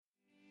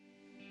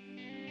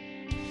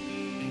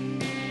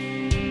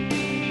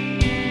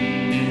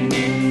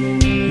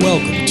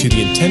to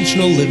the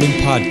Intentional Living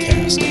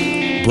Podcast,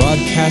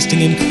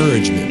 broadcasting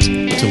encouragement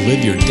to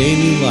live your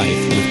daily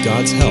life with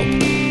God's help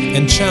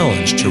and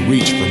challenge to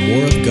reach for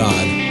more of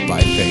God by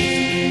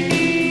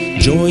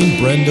faith. Join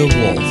Brenda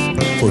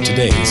Wolf for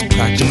today's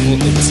practical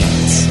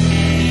insights.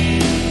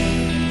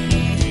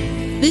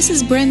 This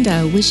is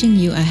Brenda wishing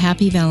you a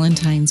happy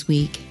Valentine's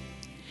week.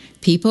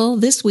 People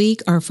this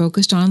week are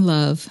focused on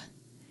love.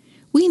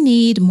 We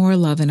need more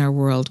love in our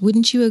world,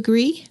 wouldn't you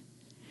agree?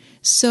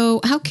 So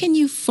how can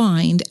you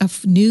find a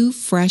new,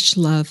 fresh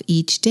love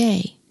each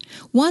day?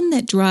 One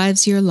that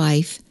drives your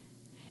life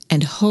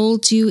and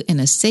holds you in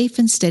a safe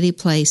and steady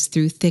place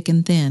through thick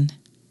and thin.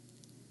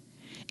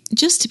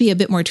 Just to be a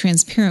bit more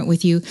transparent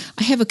with you,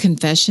 I have a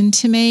confession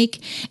to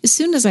make. As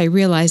soon as I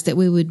realized that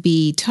we would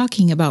be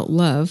talking about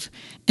love,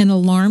 an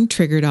alarm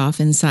triggered off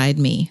inside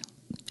me.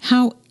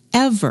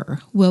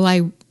 However, will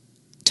I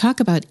talk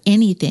about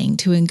anything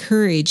to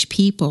encourage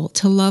people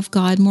to love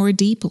God more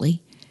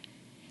deeply?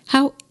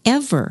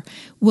 However,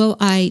 will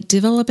I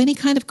develop any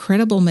kind of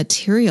credible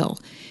material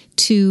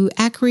to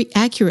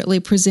accurately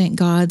present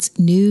God's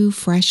new,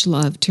 fresh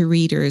love to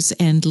readers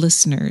and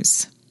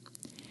listeners?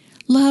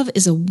 Love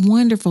is a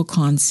wonderful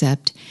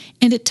concept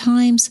and at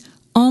times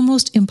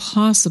almost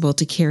impossible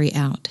to carry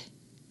out.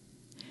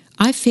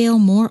 I fail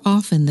more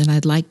often than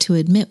I'd like to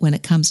admit when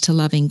it comes to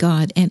loving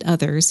God and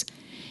others,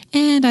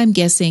 and I'm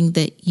guessing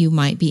that you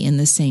might be in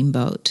the same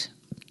boat.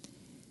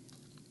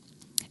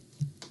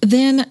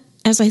 Then,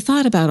 as I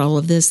thought about all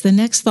of this, the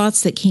next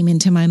thoughts that came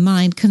into my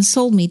mind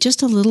consoled me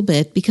just a little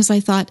bit because I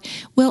thought,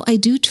 well, I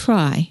do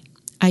try.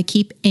 I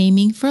keep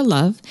aiming for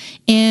love,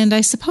 and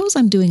I suppose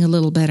I'm doing a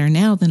little better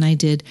now than I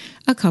did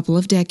a couple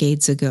of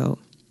decades ago.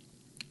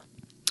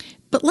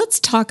 But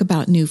let's talk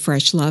about new,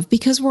 fresh love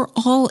because we're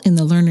all in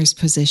the learner's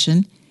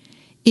position.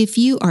 If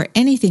you are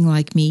anything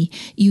like me,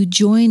 you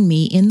join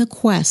me in the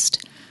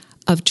quest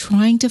of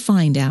trying to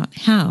find out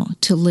how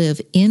to live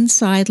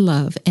inside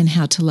love and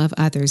how to love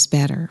others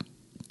better.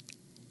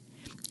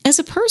 As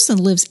a person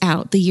lives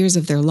out the years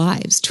of their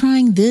lives,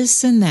 trying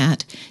this and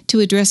that to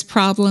address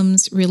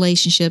problems,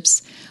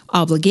 relationships,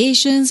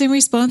 obligations, and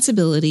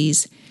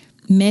responsibilities,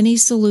 many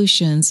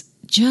solutions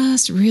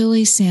just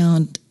really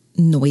sound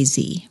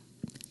noisy.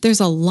 There's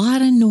a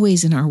lot of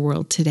noise in our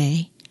world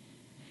today.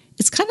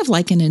 It's kind of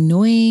like an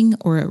annoying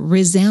or a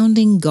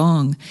resounding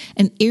gong,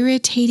 an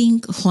irritating,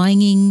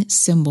 clanging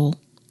cymbal.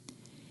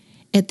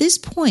 At this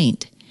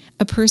point,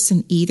 a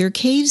person either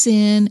caves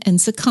in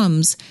and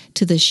succumbs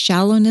to the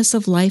shallowness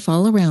of life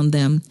all around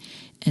them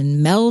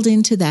and meld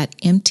into that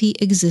empty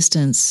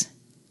existence,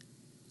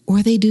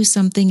 or they do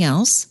something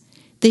else.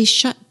 They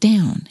shut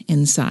down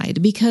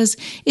inside because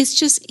it's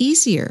just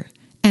easier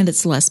and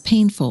it's less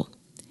painful.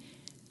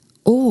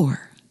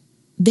 Or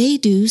they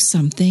do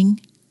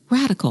something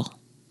radical.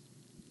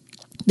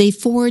 They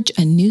forge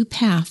a new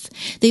path.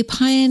 They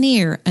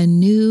pioneer a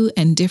new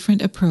and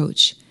different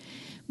approach.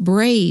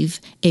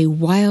 Brave a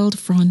wild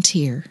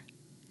frontier.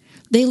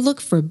 They look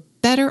for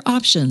better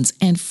options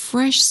and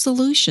fresh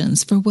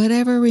solutions for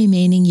whatever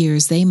remaining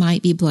years they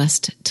might be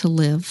blessed to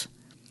live.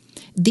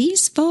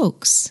 These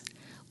folks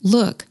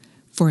look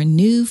for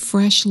new,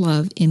 fresh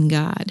love in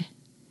God,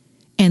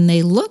 and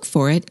they look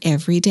for it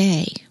every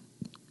day.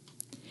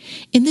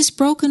 In this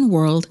broken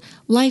world,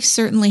 life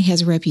certainly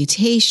has a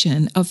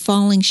reputation of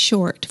falling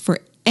short for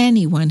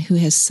anyone who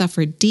has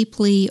suffered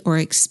deeply or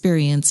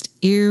experienced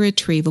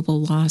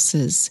irretrievable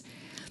losses.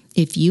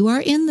 If you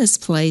are in this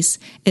place,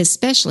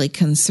 especially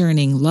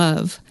concerning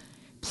love,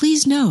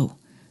 please know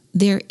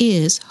there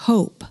is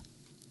hope.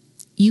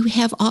 You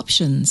have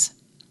options.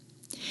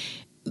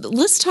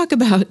 Let's talk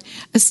about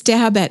a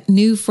stab at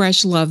new,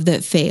 fresh love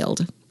that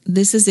failed.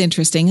 This is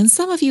interesting, and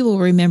some of you will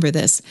remember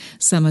this.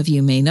 Some of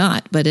you may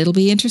not, but it'll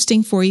be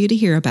interesting for you to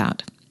hear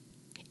about.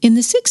 In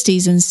the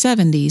 60s and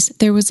 70s,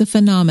 there was a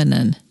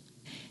phenomenon,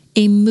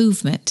 a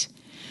movement.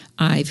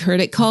 I've heard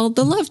it called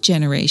the love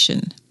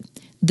generation,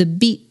 the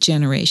beat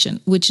generation,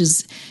 which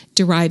is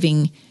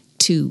deriving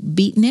to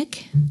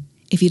beatnik.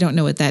 If you don't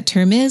know what that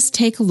term is,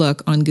 take a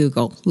look on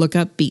Google. Look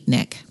up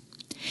beatnik.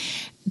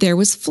 There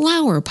was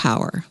flower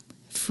power,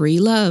 free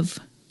love.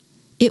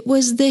 It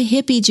was the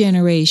hippie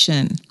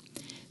generation.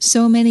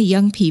 So many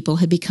young people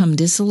had become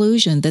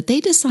disillusioned that they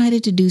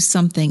decided to do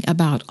something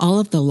about all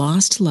of the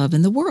lost love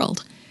in the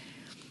world.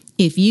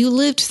 If you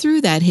lived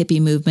through that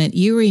hippie movement,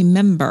 you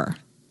remember.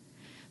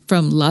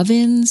 From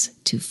love-ins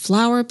to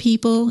flower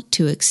people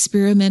to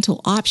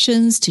experimental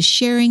options to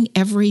sharing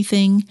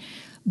everything,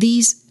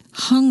 these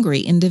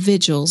hungry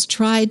individuals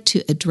tried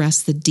to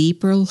address the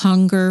deeper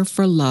hunger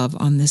for love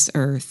on this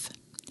earth.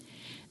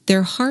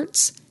 Their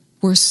hearts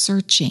were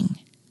searching,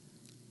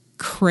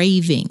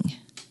 craving,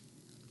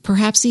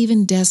 perhaps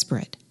even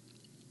desperate.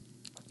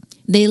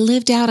 They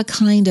lived out a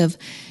kind of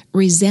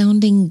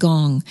resounding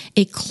gong,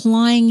 a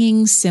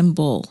clanging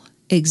cymbal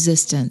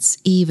existence,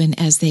 even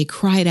as they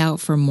cried out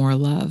for more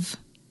love.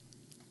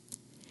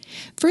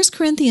 1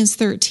 Corinthians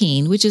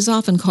 13, which is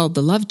often called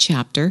the love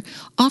chapter,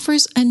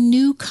 offers a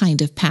new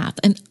kind of path,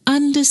 an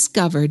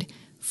undiscovered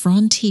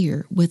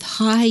frontier with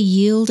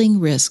high-yielding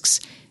risks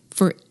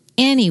for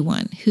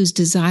anyone who's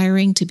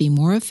desiring to be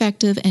more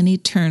effective and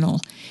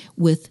eternal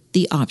with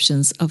the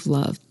options of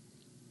love.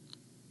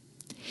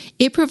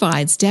 It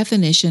provides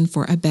definition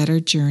for a better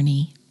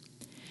journey.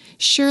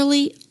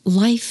 Surely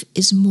life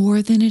is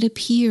more than it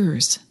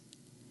appears.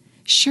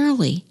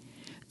 Surely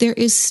there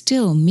is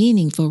still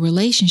meaningful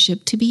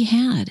relationship to be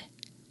had.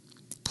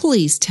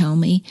 Please tell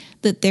me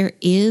that there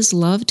is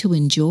love to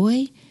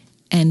enjoy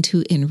and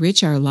to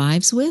enrich our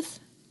lives with.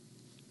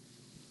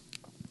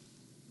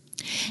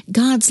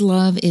 God's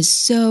love is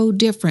so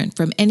different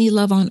from any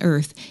love on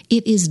earth.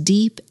 It is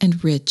deep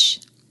and rich.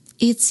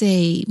 It's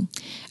a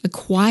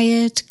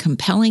quiet,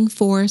 compelling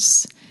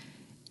force,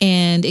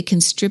 and it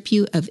can strip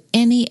you of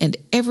any and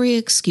every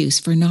excuse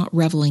for not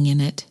reveling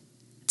in it.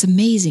 It's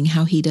amazing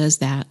how He does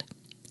that.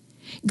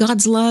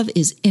 God's love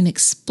is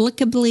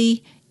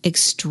inexplicably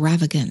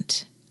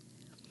extravagant.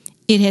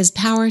 It has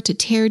power to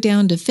tear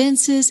down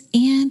defenses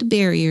and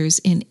barriers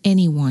in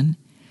anyone,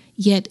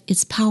 yet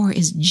its power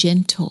is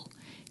gentle,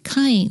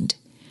 kind,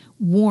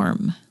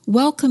 warm,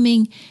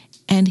 welcoming,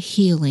 and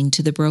healing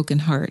to the broken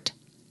heart.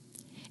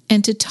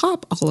 And to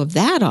top all of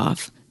that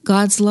off,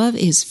 God's love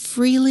is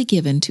freely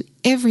given to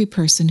every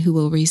person who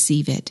will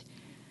receive it.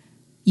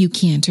 You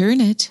can't earn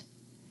it.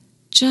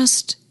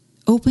 Just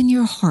open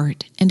your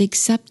heart and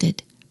accept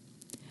it.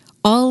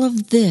 All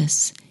of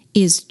this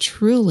is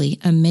truly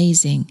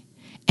amazing,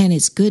 and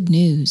it's good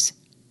news.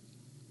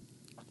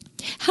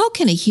 How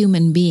can a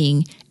human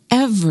being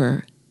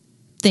ever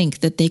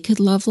think that they could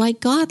love like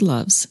God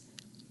loves?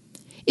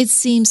 It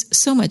seems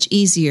so much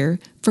easier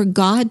for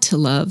God to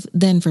love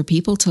than for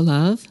people to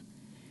love.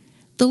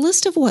 The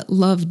list of what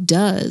love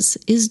does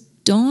is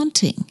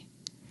daunting.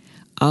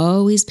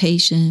 Always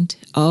patient,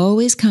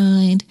 always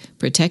kind,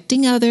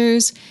 protecting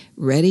others,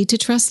 ready to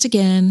trust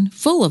again,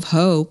 full of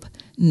hope,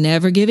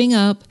 never giving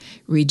up,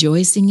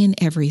 rejoicing in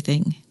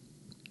everything.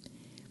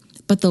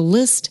 But the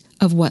list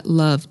of what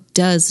love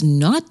does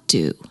not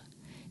do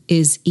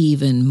is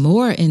even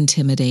more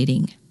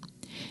intimidating.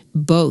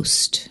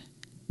 Boast,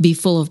 be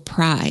full of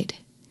pride,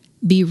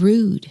 be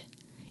rude,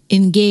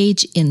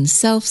 engage in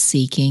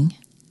self-seeking,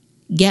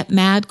 get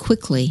mad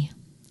quickly,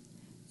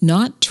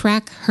 not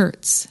track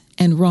hurts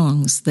and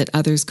wrongs that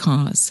others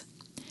cause,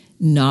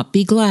 not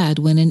be glad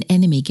when an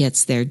enemy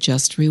gets their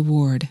just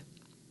reward.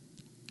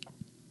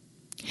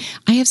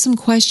 I have some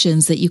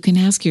questions that you can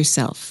ask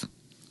yourself.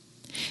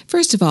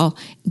 First of all,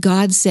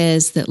 God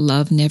says that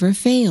love never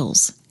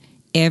fails.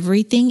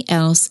 Everything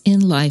else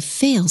in life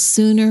fails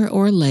sooner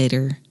or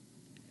later.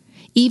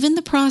 Even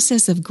the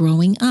process of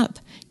growing up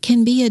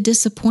can be a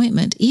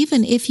disappointment,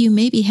 even if you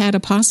maybe had a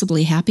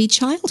possibly happy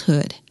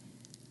childhood.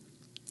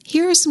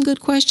 Here are some good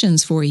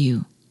questions for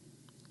you.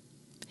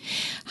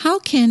 How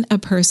can a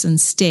person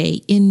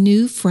stay in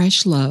new,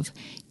 fresh love,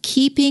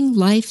 keeping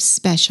life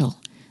special,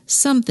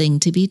 something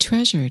to be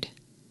treasured,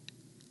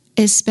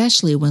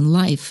 especially when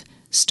life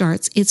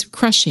starts its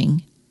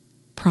crushing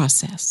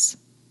process?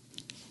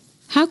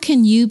 How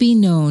can you be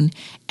known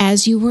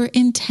as you were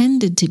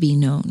intended to be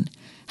known?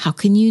 How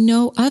can you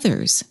know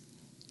others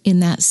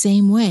in that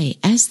same way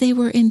as they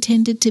were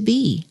intended to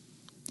be?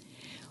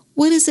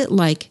 What is it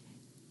like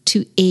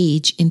to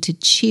age into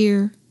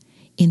cheer,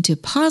 into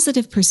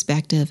positive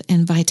perspective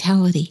and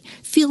vitality,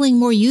 feeling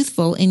more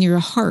youthful in your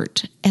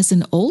heart as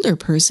an older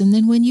person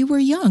than when you were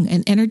young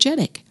and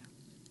energetic?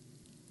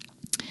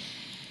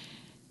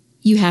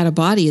 You had a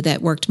body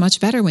that worked much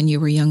better when you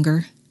were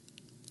younger,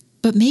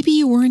 but maybe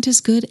you weren't as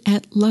good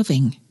at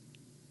loving.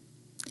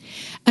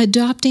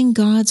 Adopting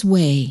God's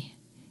way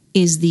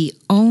is the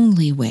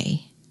only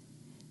way.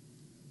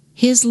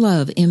 His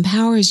love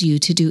empowers you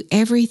to do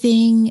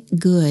everything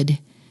good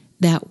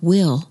that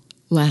will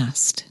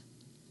last.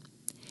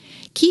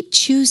 Keep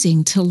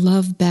choosing to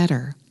love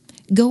better.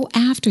 Go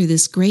after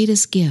this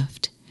greatest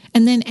gift,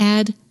 and then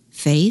add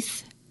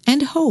faith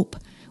and hope,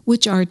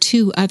 which are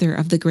two other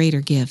of the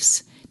greater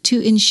gifts, to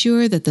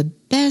ensure that the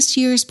best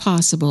years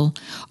possible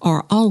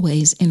are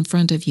always in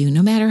front of you,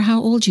 no matter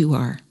how old you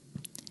are.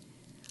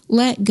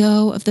 Let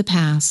go of the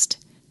past,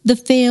 the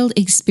failed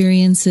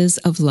experiences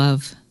of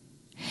love,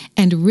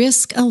 and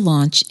risk a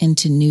launch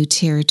into new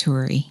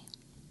territory.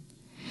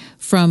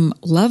 From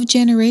Love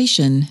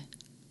Generation,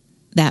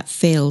 that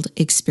failed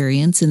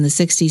experience in the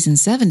 60s and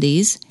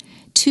 70s,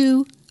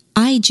 to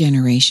I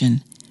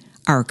Generation,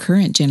 our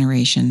current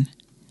generation.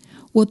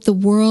 What the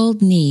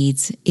world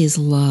needs is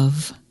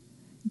love,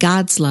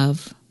 God's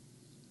love.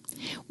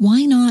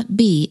 Why not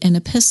be an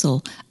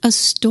epistle, a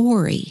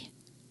story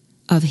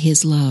of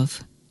His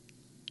love?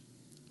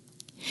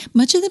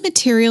 Much of the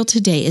material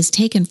today is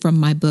taken from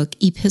my book,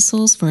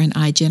 Epistles for an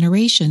I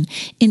Generation.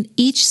 In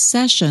each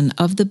session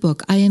of the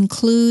book, I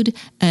include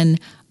an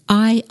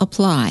I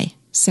Apply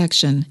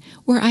section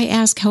where I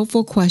ask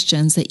helpful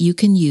questions that you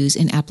can use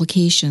in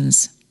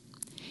applications.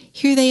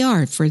 Here they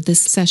are for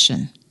this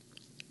session.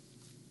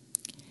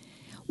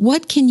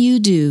 What can you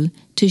do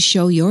to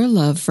show your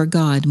love for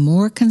God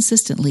more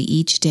consistently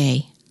each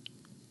day?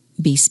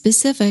 Be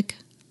specific.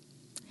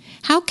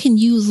 How can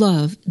you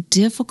love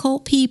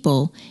difficult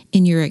people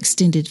in your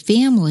extended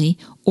family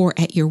or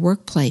at your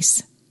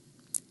workplace?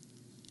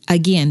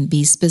 Again,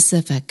 be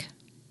specific.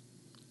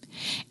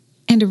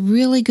 And a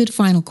really good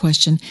final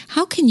question,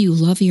 how can you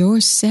love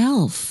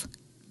yourself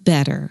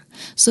better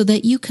so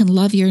that you can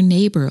love your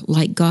neighbor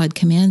like God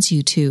commands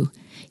you to?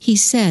 He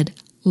said,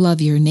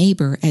 love your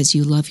neighbor as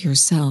you love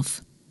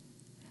yourself.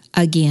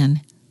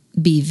 Again,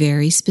 be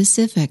very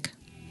specific.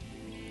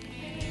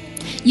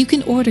 You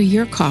can order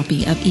your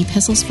copy of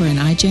Epistles for an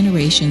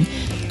iGeneration,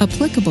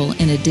 applicable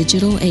in a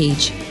digital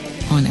age,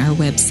 on our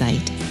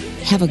website.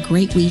 Have a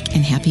great week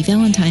and happy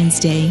Valentine's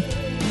Day.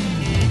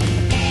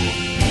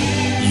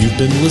 You've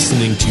been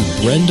listening to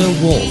Brenda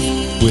Wolf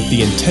with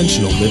the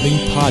Intentional Living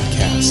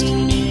Podcast.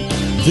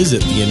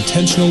 Visit the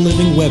Intentional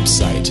Living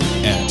website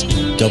at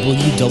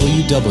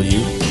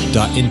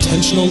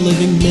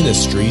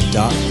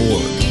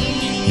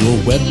www.intentionallivingministry.org, your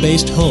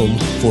web-based home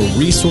for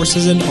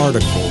resources and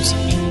articles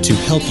to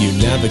help you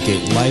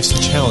navigate life's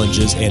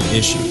challenges and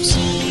issues.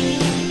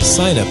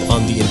 Sign up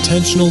on the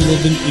Intentional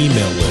Living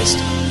email list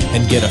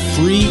and get a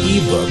free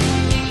ebook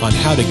on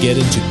how to get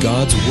into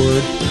God's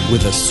Word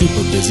with a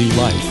super busy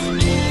life.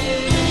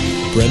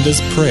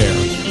 Brenda's prayer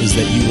is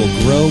that you will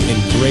grow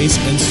in grace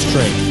and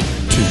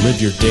strength to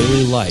live your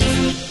daily life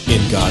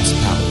in God's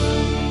power.